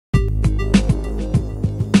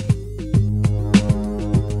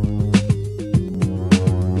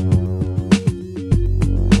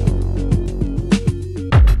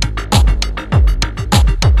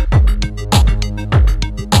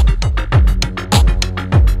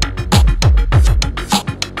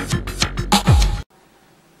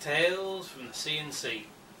CNC.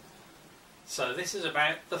 So this is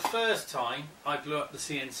about the first time I blew up the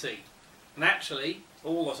CNC. And actually,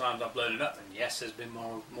 all the times I've blown it up, and yes, there's been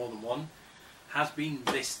more than one, has been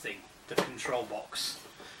this thing, the control box.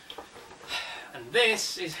 And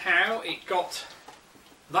this is how it got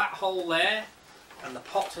that hole there, and the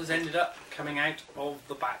pot has ended up coming out of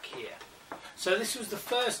the back here. So this was the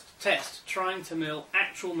first test trying to mill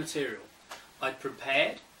actual material. I'd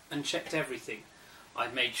prepared and checked everything.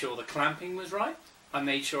 I'd made sure the clamping was right. I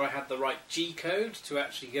made sure I had the right G-code to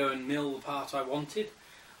actually go and mill the part I wanted.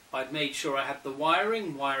 I'd made sure I had the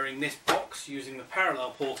wiring this box using the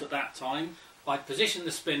parallel port at that time. I'd positioned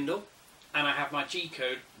the spindle, and I have my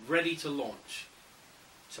G-code ready to launch.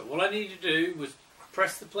 So all I needed to do was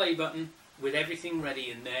press the play button with everything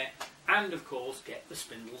ready in there, and of course get the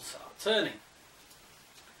spindle start turning.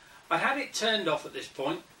 I had it turned off at this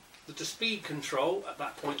point, the speed control at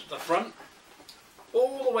that point at the front,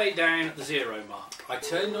 all the way down at the 0 mark. I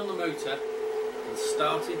turned on the motor and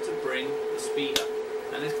started to bring the speed up.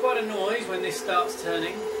 And there's quite a noise when this starts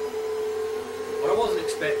turning. What I wasn't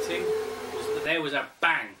expecting was that there was a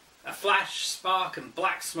bang, a flash, spark and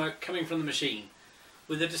black smoke coming from the machine,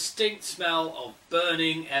 with a distinct smell of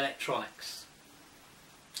burning electronics.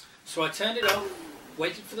 So I turned it off,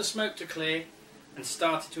 waited for the smoke to clear and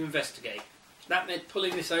started to investigate. That meant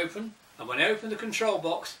pulling this open, and when I opened the control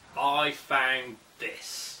box I found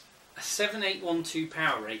this. A 7812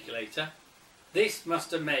 power regulator. This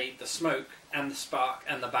must have made the smoke and the spark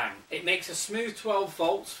and the bang. It makes a smooth 12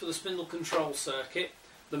 volts for the spindle control circuit.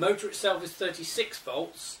 The motor itself is 36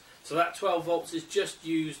 volts, so that 12 volts is just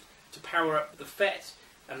used to power up the FET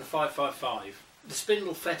and the 555. The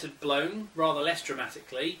spindle FET had blown rather less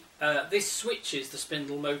dramatically. This switches the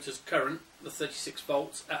spindle motor's current, the 36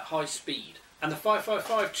 volts, at high speed. And the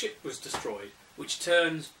 555 chip was destroyed, which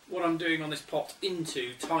turns what I'm doing on this pot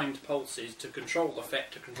into timed pulses to control the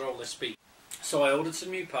FET, to control the speed. So I ordered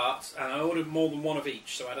some new parts, and I ordered more than one of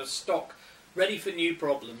each, so I had a stock ready for new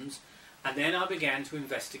problems, and then I began to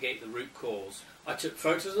investigate the root cause. I took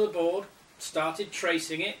photos of the board, started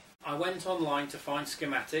tracing it. I went online to find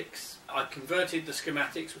schematics. I converted the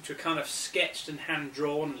schematics, which were kind of sketched and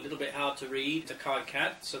hand-drawn, a little bit hard to read, to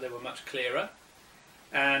KiCad, so they were much clearer.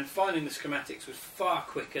 And finding the schematics was far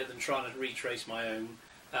quicker than trying to retrace my own.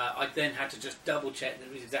 I then had to just double check that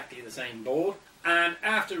it was exactly the same board. And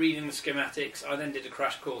after reading the schematics, I then did a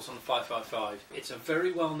crash course on the 555. It's a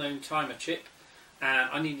very well-known timer chip, and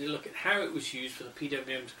I needed to look at how it was used for the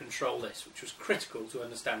PWM to control this, which was critical to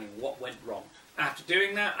understanding what went wrong. After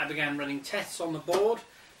doing that, I began running tests on the board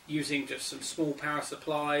using just some small power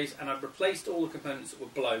supplies, and I replaced all the components that were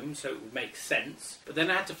blown so it would make sense. But then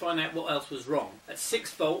I had to find out what else was wrong. At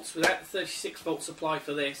 6 volts, without the 36 volt supply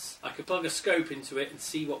for this, I could plug a scope into it and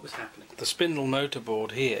see what was happening. The spindle motor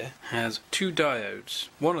board here has 2 diodes.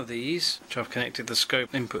 One of these, which I've connected the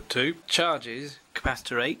scope input to, charges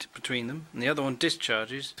capacitor 8 between them, and the other one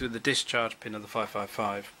discharges through the discharge pin of the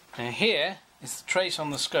 555. Now here is the trace on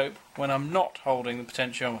the scope when I'm not holding the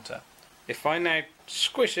potentiometer. If I now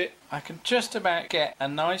squish it, I can just about get a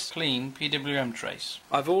nice clean PWM trace.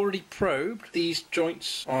 I've already probed these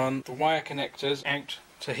joints on the wire connectors out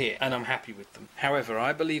to here, and I'm happy with them. However,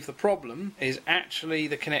 I believe the problem is actually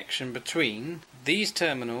the connection between these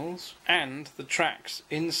terminals and the tracks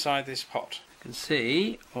inside this pot. You can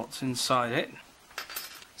see what's inside it.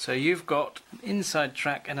 So you've got an inside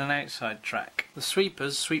track and an outside track. The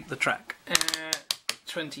sweepers sweep the track.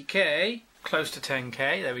 20k. Close to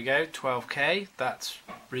 10k, there we go, 12k, that's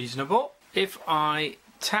reasonable. If I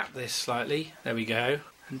tap this slightly, there we go,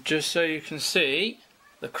 and just so you can see,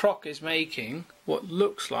 the crock is making what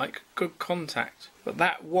looks like good contact. But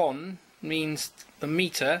that 1 means the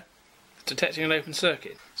meter is detecting an open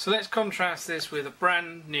circuit. So let's contrast this with a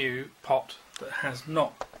brand new pot that has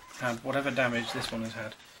not had whatever damage this one has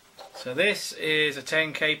had. So this is a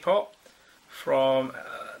 10k pot from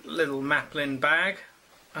a little Maplin bag.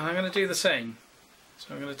 And I'm going to do the same.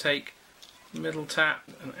 So I'm going to take middle tap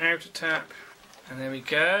and outer tap, and there we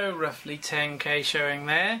go, roughly 10k showing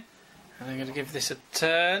there. And I'm going to give this a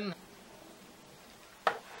turn.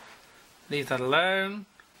 Leave that alone.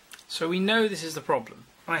 So we know this is the problem.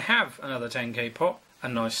 I have another 10k pot, a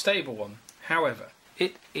nice stable one. However,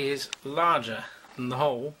 it is larger than the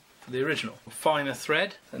hole for the original. A finer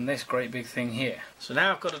thread than this great big thing here. So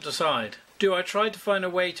now I've got to decide. Do I try to find a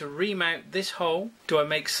way to remount this hole? Do I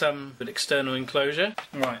make some external enclosure?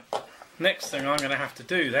 Right, next thing I'm going to have to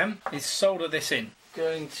do then is solder this in.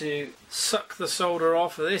 Going to suck the solder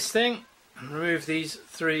off of this thing and remove these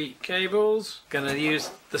 3 cables. Going to use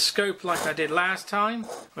the scope like I did last time,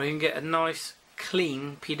 where you can get a nice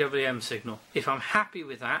clean PWM signal. If I'm happy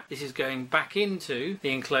with that, this is going back into the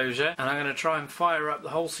enclosure, and I'm going to try and fire up the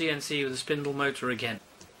whole CNC with a spindle motor again.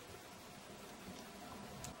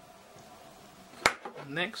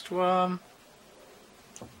 Next one.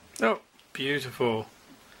 Oh, beautiful.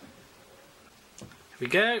 Here we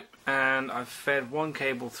go. And I've fed one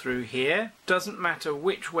cable through here. Doesn't matter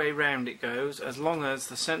which way round it goes, as long as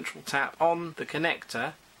the central tap on the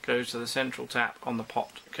connector goes to the central tap on the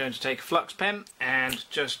pot. I'm going to take a flux pen and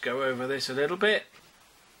just go over this a little bit.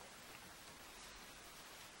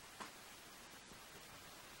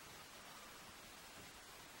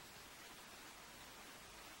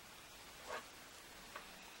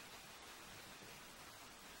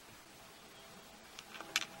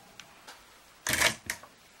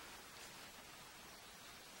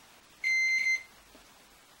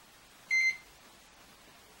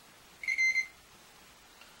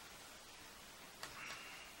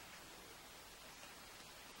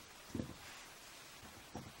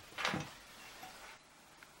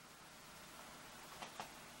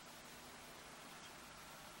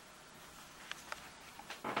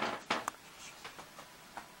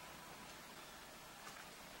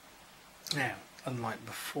 Now, unlike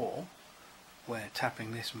before, where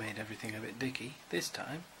tapping this made everything a bit dicky, this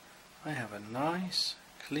time I have a nice,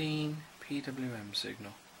 clean PWM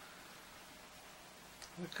signal.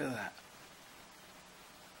 Look at that.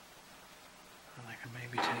 And I can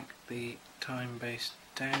maybe take the time base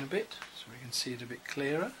down a bit so we can see it a bit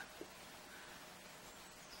clearer.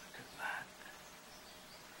 Look at that.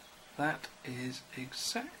 That is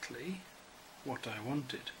exactly what I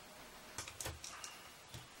wanted.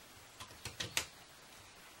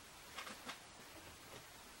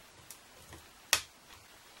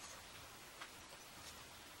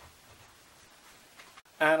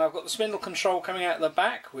 And I've got the spindle control coming out the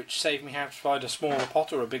back, which saved me having to find a smaller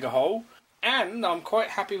pot or a bigger hole. And I'm quite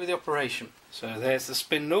happy with the operation. So there's the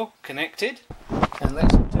spindle connected. And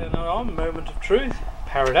let's turn it on, moment of truth.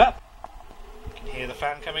 Power it up. You can hear the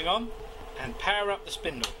fan coming on. And power up the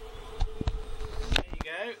spindle. There you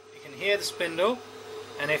go. You can hear the spindle.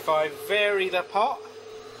 And if I vary the pot,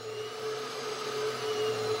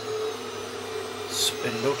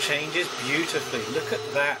 spindle changes beautifully. Look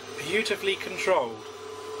at that. Beautifully controlled.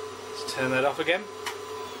 Let's turn that off again.